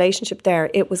wasn't a relationship there,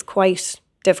 it was quite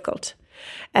difficult.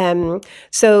 So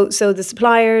the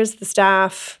suppliers, the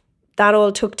staff, that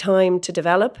all took time to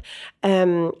develop.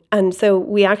 And so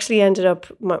we actually ended up,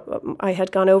 I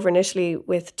had gone over initially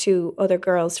with 2 other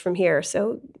girls from here.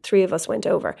 So 3 of us went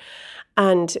over.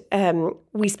 And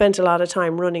we spent a lot of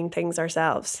time running things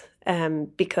ourselves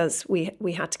because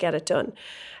we had to get it done.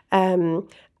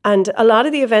 And a lot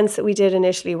of the events that we did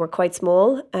initially were quite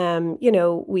small. You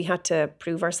know, we had to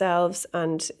prove ourselves,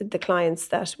 and the clients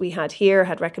that we had here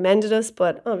had recommended us,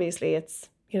 but obviously it's,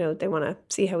 you know, they want to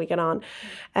see how we get on.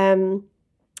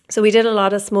 So we did a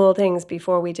lot of small things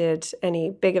before we did any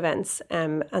big events.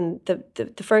 And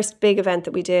the first big event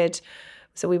that we did,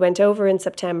 so we went over in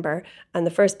September, and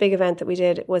the first big event that we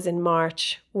did was in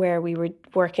March, where we were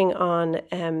working on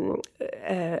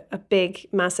a big,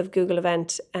 massive Google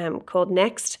event called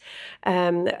Next,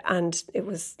 and it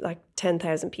was like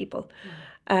 10,000 people.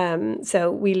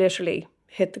 So we literally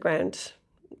hit the ground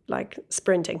like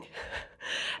sprinting.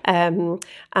 And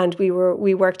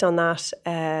we worked on that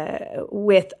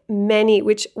with many,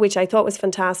 which I thought was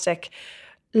fantastic.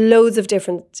 Loads of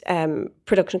different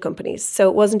production companies. So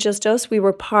it wasn't just us, we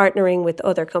were partnering with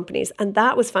other companies, and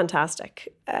that was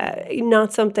fantastic.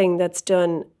 Not something that's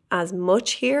done as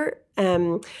much here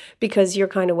because you're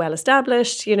kind of well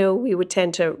established, you know, we would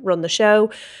tend to run the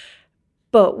show,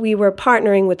 but we were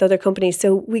partnering with other companies.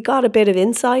 So we got a bit of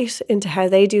insight into how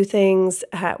they do things,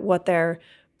 what their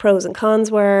pros and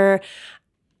cons were.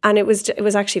 And it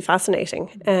was actually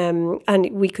fascinating.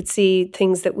 And we could see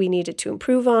things that we needed to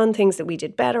improve on, things that we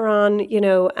did better on, you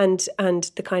know, and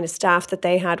the kind of staff that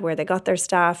they had, where they got their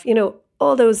staff, you know,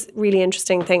 all those really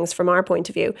interesting things from our point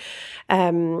of view.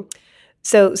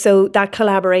 So that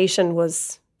collaboration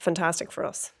was fantastic for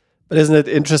us. But isn't it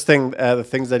interesting, the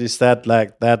things that you said,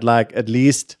 like that, like at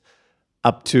least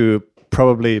up to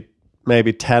probably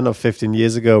maybe 10 or 15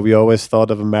 years ago, we always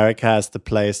thought of America as the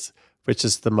place which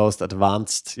is the most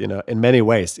advanced, you know, in many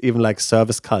ways, even like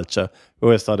service culture. We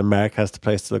always thought America is the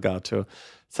place to look out to.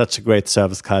 Such a great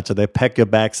service culture. They pack your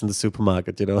bags in the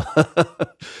supermarket, you know.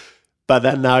 But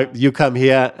then now you come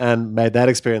here and made that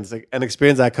experience, an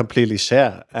experience I completely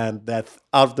share. And that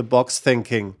out-of-the-box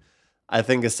thinking, I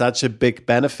think, is such a big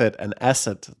benefit and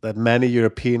asset that many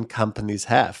European companies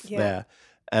have there.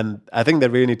 And I think they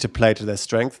really need to play to their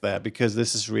strength there, because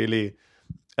this is really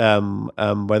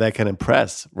where they can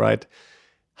impress, right?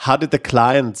 How did the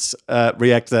clients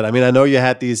react to that? I mean, I know you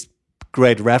had these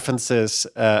great references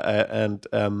and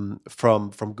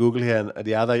from Google here and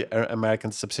the other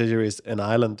American subsidiaries in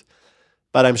Ireland,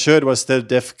 but I'm sure it was still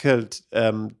difficult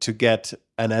to get,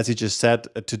 and as you just said,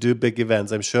 to do big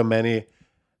events. I'm sure many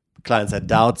clients had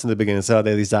doubts in the beginning. So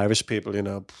they're these Irish people, you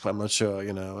know, I'm not sure,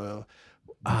 you know.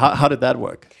 How did that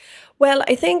work? Well,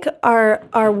 I think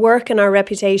our work and our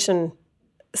reputation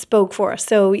spoke for us.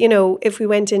 So, you know, if we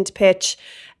went into pitch,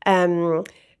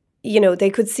 you know, they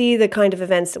could see the kind of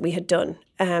events that we had done.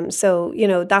 So, you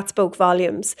know, that spoke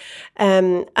volumes.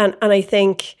 And I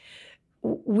think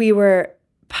we were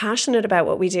passionate about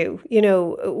what we do. You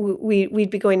know, we'd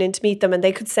be going in to meet them, and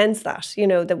they could sense that, you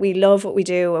know, that we love what we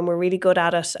do and we're really good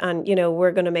at it, and, you know,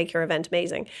 we're going to make your event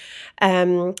amazing.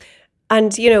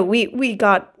 And, you know, we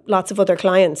got lots of other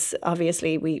clients.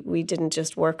 Obviously, we didn't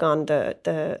just work on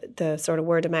the sort of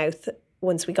word of mouth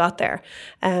once we got there.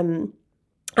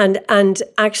 And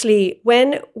actually,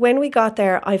 when we got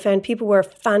there, I found people were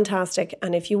fantastic.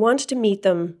 And if you wanted to meet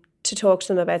them to talk to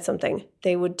them about something,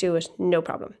 they would do it, no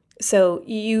problem. So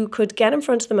you could get in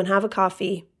front of them and have a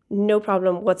coffee, no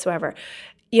problem whatsoever.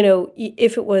 You know,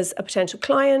 if it was a potential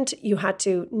client, you had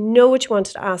to know what you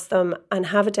wanted to ask them and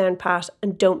have it down pat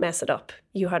and don't mess it up.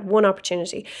 You had one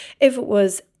opportunity. If it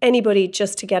was anybody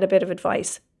just to get a bit of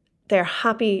advice, they're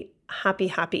happy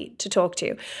to talk to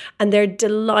you. And they're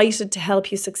delighted to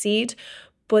help you succeed,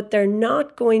 but they're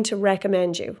not going to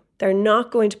recommend you. They're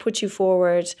not going to put you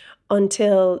forward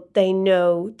until they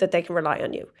know that they can rely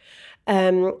on you.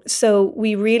 So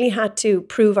we really had to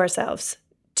prove ourselves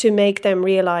to make them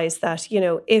realize that, you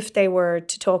know, if they were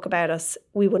to talk about us,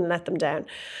 we wouldn't let them down.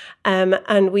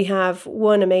 And we have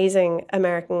one amazing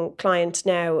American client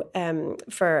now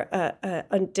for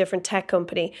a different tech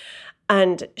company.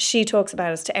 And she talks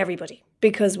about us to everybody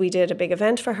because we did a big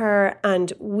event for her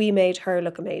and we made her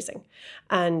look amazing.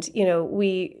 And, you know,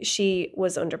 she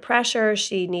was under pressure.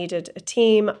 She needed a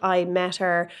team. I met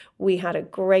her. We had a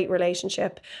great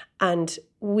relationship and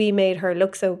we made her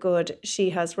look so good.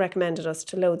 She has recommended us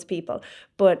to loads of people.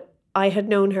 But I had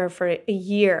known her for a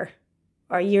year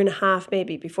or a year and a half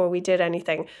maybe before we did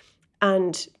anything.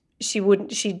 And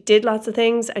she did lots of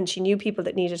things and she knew people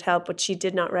that needed help, but she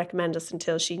did not recommend us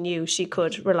until she knew she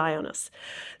could rely on us.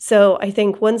 So I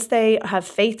think once they have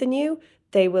faith in you,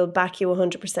 they will back you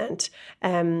 100%.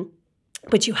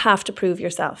 But you have to prove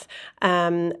yourself.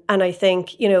 And I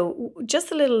think, you know, just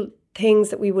the little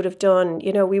things that we would have done,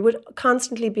 you know, we would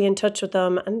constantly be in touch with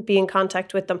them and be in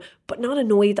contact with them, but not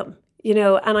annoy them, you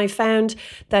know. And I found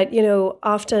that, you know,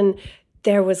 often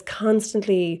there was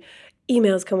constantly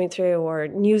emails coming through or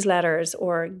newsletters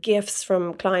or gifts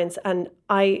from clients. And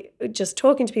I just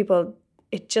talking to people,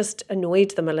 it just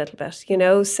annoyed them a little bit, you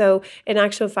know. So in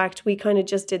actual fact, we kind of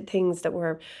just did things that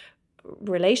were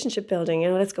relationship building, you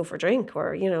know, let's go for a drink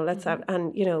or, you know, let's have,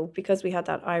 and, you know, because we had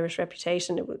that Irish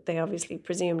reputation, they obviously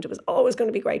presumed it was always going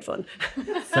to be great fun.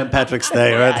 St. Patrick's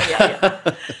Day,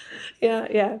 right?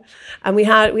 Yeah. And we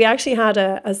actually had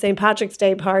a St. Patrick's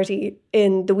Day party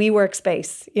in the WeWork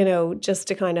space, you know, just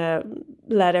to kind of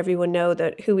let everyone know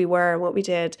that who we were and what we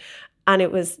did. And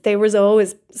there was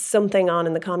always something on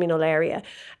in the communal area.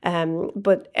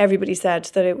 But everybody said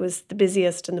that it was the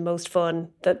busiest and the most fun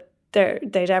that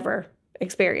they'd ever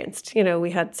experienced. You know,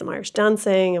 we had some Irish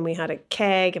dancing and we had a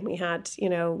keg and we had, you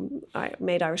know, I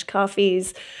made Irish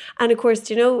coffees. And of course,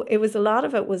 you know, a lot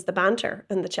of it was the banter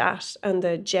and the chat and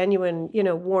the genuine, you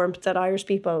know, warmth that Irish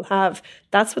people have.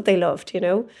 That's what they loved, you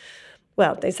know.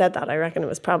 Well, they said that. I reckon it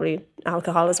was probably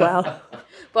alcohol as well.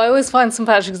 But I always find St.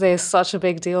 Patrick's Day is such a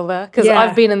big deal there because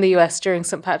I've been in the US during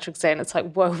St. Patrick's Day and it's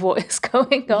like, whoa, what is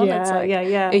going on? It's like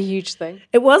a huge thing.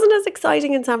 It wasn't as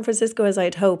exciting in San Francisco as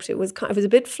I'd hoped. It was a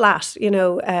bit flat, you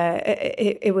know.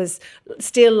 It was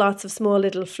still lots of small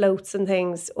little floats and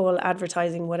things, all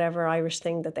advertising whatever Irish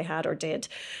thing that they had or did,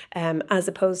 as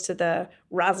opposed to the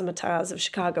razzmatazz of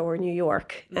Chicago or New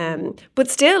York. But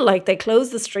still, like, they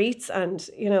closed the streets and,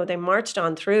 you know, they marched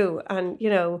on through and, you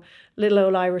know, little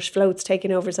old Irish floats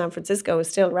taking over San Francisco is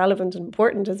still relevant and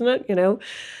important, isn't it? You know?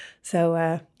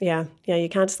 So, you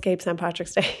can't escape St.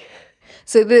 Patrick's Day.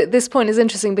 So this point is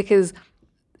interesting because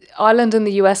Ireland and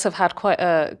the US have had quite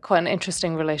an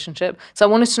interesting relationship. So I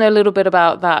wanted to know a little bit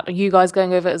about that. Are you guys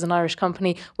going over as an Irish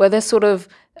company? Were there sort of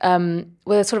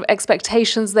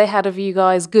expectations they had of you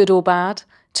guys, good or bad,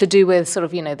 to do with sort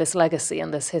of, you know, this legacy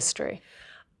and this history?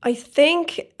 I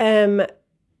think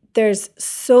there's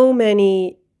so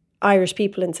many Irish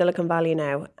people in Silicon Valley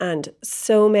now and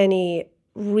so many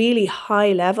really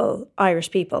high level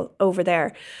Irish people over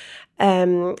there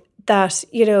that,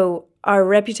 you know, our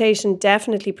reputation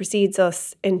definitely precedes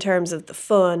us in terms of the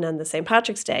fun and the St.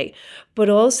 Patrick's Day, but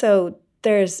also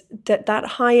there's that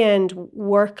high-end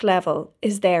work level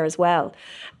is there as well.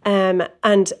 And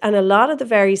a lot of the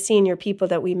very senior people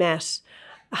that we met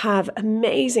have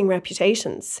amazing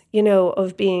reputations, you know,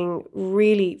 of being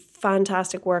really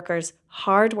fantastic workers,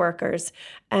 hard workers,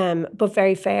 but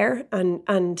very fair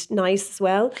and nice as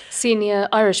well. Senior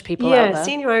Irish people out there.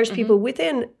 Senior Irish people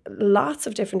within lots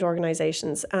of different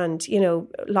organisations and, you know,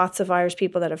 lots of Irish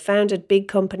people that have founded big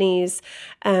companies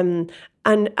and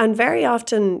very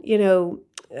often, you know,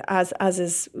 as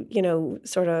is, you know,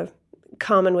 sort of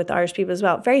common with Irish people as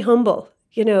well, very humble,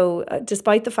 you know,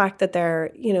 despite the fact that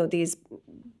they're, you know, these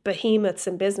behemoths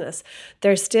in business,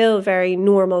 they're still very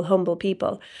normal, humble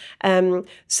people.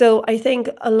 So I think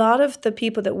a lot of the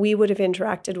people that we would have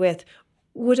interacted with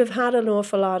would have had an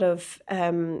awful lot of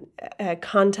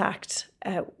contact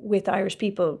with Irish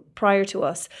people prior to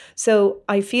us. So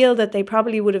I feel that they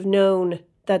probably would have known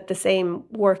that the same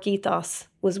work ethos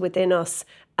was within us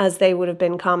as they would have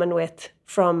been common with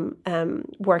from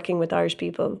working with Irish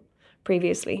people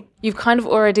previously. You've kind of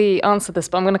already answered this,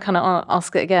 but I'm going to kind of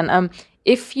ask it again.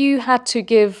 If you had to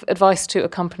give advice to a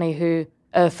company who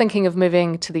are thinking of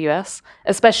moving to the US,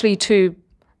 especially to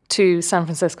San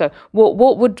Francisco,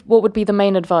 what would be the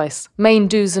main advice, main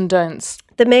do's and don'ts?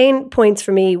 The main points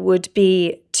for me would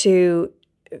be to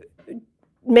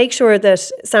make sure that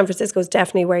San Francisco is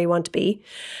definitely where you want to be,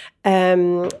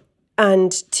 and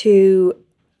to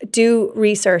do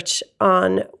research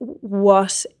on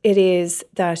what it is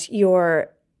that you're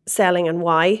selling and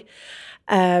why,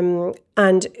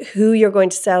 and who you're going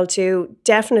to sell to.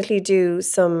 Definitely do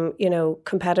some, you know,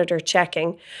 competitor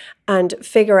checking and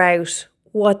figure out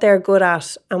what they're good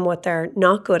at and what they're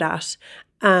not good at.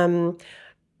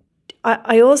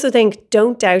 I also think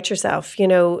don't doubt yourself. You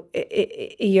know,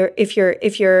 if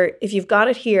you've got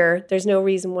it here, there's no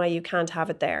reason why you can't have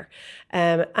it there.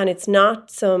 And it's not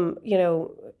some, you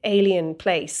know, alien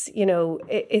place. You know,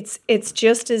 it's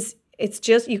just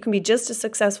you can be just as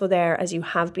successful there as you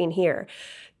have been here.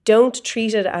 Don't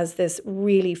treat it as this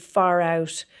really far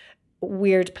out,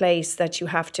 weird place that you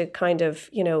have to kind of,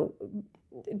 you know,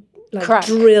 like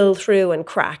drill through and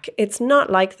crack. It's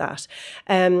not like that.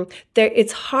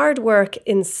 It's hard work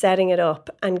in setting it up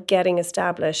and getting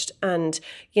established and,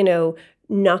 you know,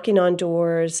 knocking on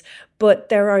doors. But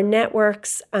there are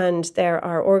networks and there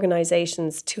are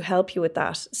organizations to help you with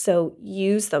that. So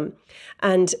use them.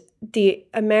 And the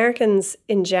Americans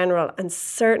in general, and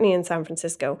certainly in San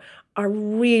Francisco, are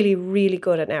really, really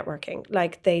good at networking.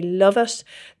 Like, they love it.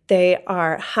 They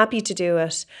are happy to do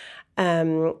it.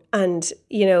 And,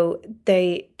 you know,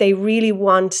 they really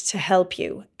want to help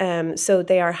you. So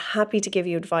they are happy to give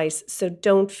you advice. So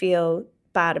don't feel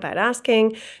bad about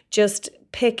asking. Just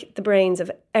pick the brains of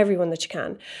everyone that you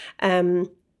can. And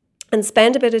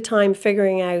spend a bit of time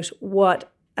figuring out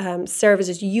what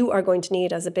services you are going to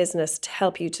need as a business to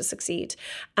help you to succeed,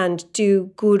 and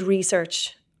do good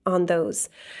research on those.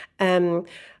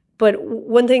 But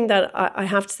one thing that I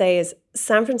have to say is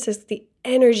San Francisco, the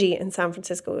energy in San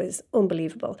Francisco is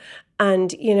unbelievable.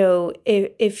 And, you know,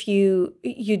 if you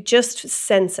just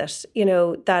sense it, you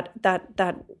know, that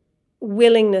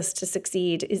willingness to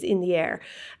succeed is in the air.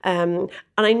 And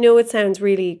I know it sounds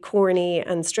really corny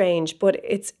and strange, but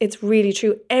it's really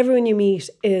true. Everyone you meet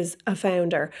is a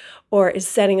founder or is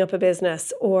setting up a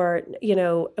business or, you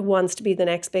know, wants to be the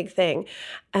next big thing.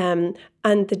 And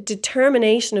the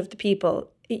determination of the people,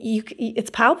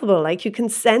 it's palpable, like you can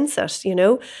sense it, you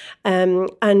know,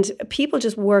 and people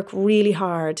just work really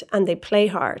hard and they play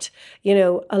hard. You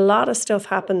know, a lot of stuff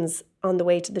happens on the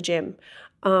way to the gym.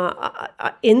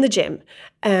 In the gym,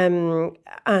 and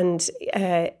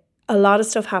a lot of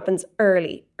stuff happens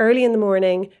early in the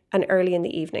morning and early in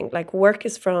the evening. Like, work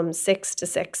is from 6 to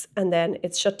 6 and then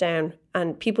it's shut down,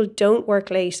 and people don't work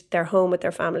late. They're home with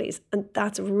their families, and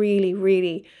that's really,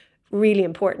 really, really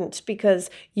important,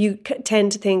 because you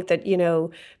tend to think that, you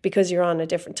know, because you're on a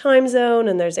different time zone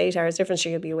and there's 8 hours difference,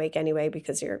 you'll be awake anyway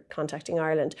because you're contacting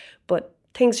Ireland. But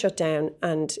things shut down,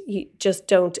 and you just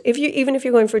don't. Even if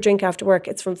you're going for a drink after work,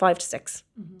 it's from 5 to 6.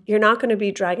 Mm-hmm. You're not going to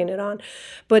be dragging it on,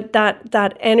 but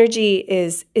that energy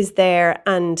is there.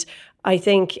 And I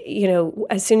think, you know,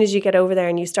 as soon as you get over there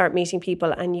and you start meeting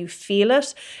people and you feel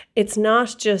it, it's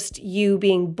not just you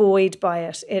being buoyed by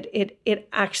it. It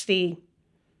actually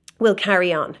will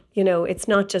carry on. You know, it's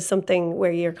not just something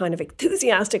where you're kind of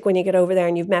enthusiastic when you get over there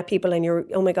and you've met people and you're,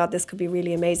 oh my God, this could be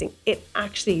really amazing. It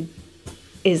actually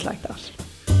is like that.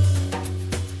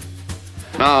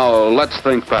 Now, let's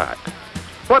think back.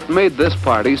 What made this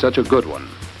party such a good one?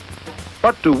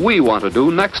 What do we want to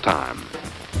do next time?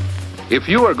 If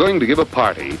you are going to give a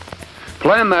party,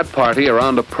 plan that party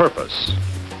around a purpose.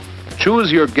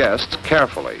 Choose your guests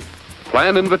carefully.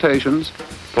 Plan invitations,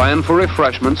 plan for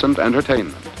refreshments and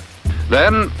entertainment.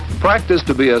 Then, practice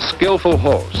to be a skillful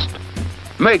host.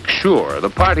 Make sure the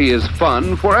party is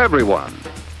fun for everyone.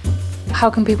 How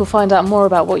can people find out more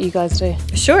about what you guys do?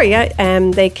 Sure, yeah.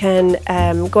 They can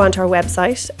go onto our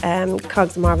website,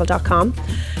 cogsandmarvel.com,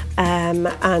 and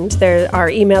our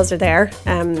emails are there.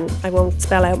 I won't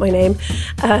spell out my name,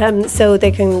 so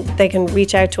they can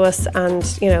reach out to us, and,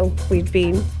 you know, we'd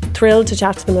be thrilled to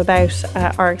chat to them about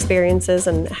our experiences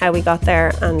and how we got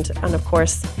there, and of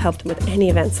course help them with any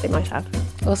events they might have.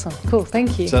 Awesome, cool,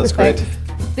 thank you. Sounds great.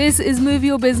 This is Move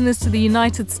Your Business to the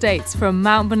United States from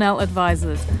Mount Bonnell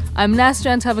Advisors. I'm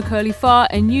Nasja Antavakoli-Farr,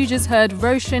 and you just heard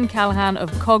Roshan Callahan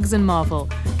of Cogs and Marvel.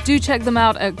 Do check them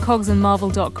out at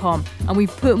cogsandmarvel.com, and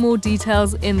we've put more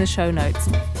details in the show notes.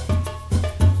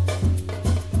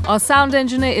 Our sound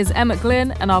engineer is Emmett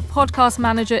Glynn, and our podcast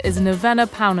manager is Nevena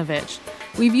Paunovic.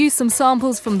 We've used some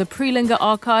samples from the Prelinger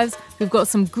archives. We've got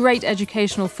some great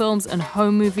educational films and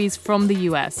home movies from the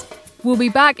US. We'll be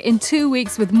back in 2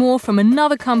 weeks with more from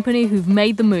another company who've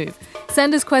made the move.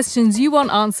 Send us questions you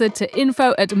want answered to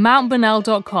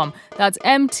info@mountbonnell.com. That's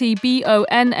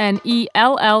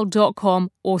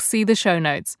MTBONNELL.com, or see the show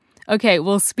notes. Okay,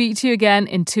 we'll speak to you again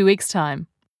in 2 weeks' time.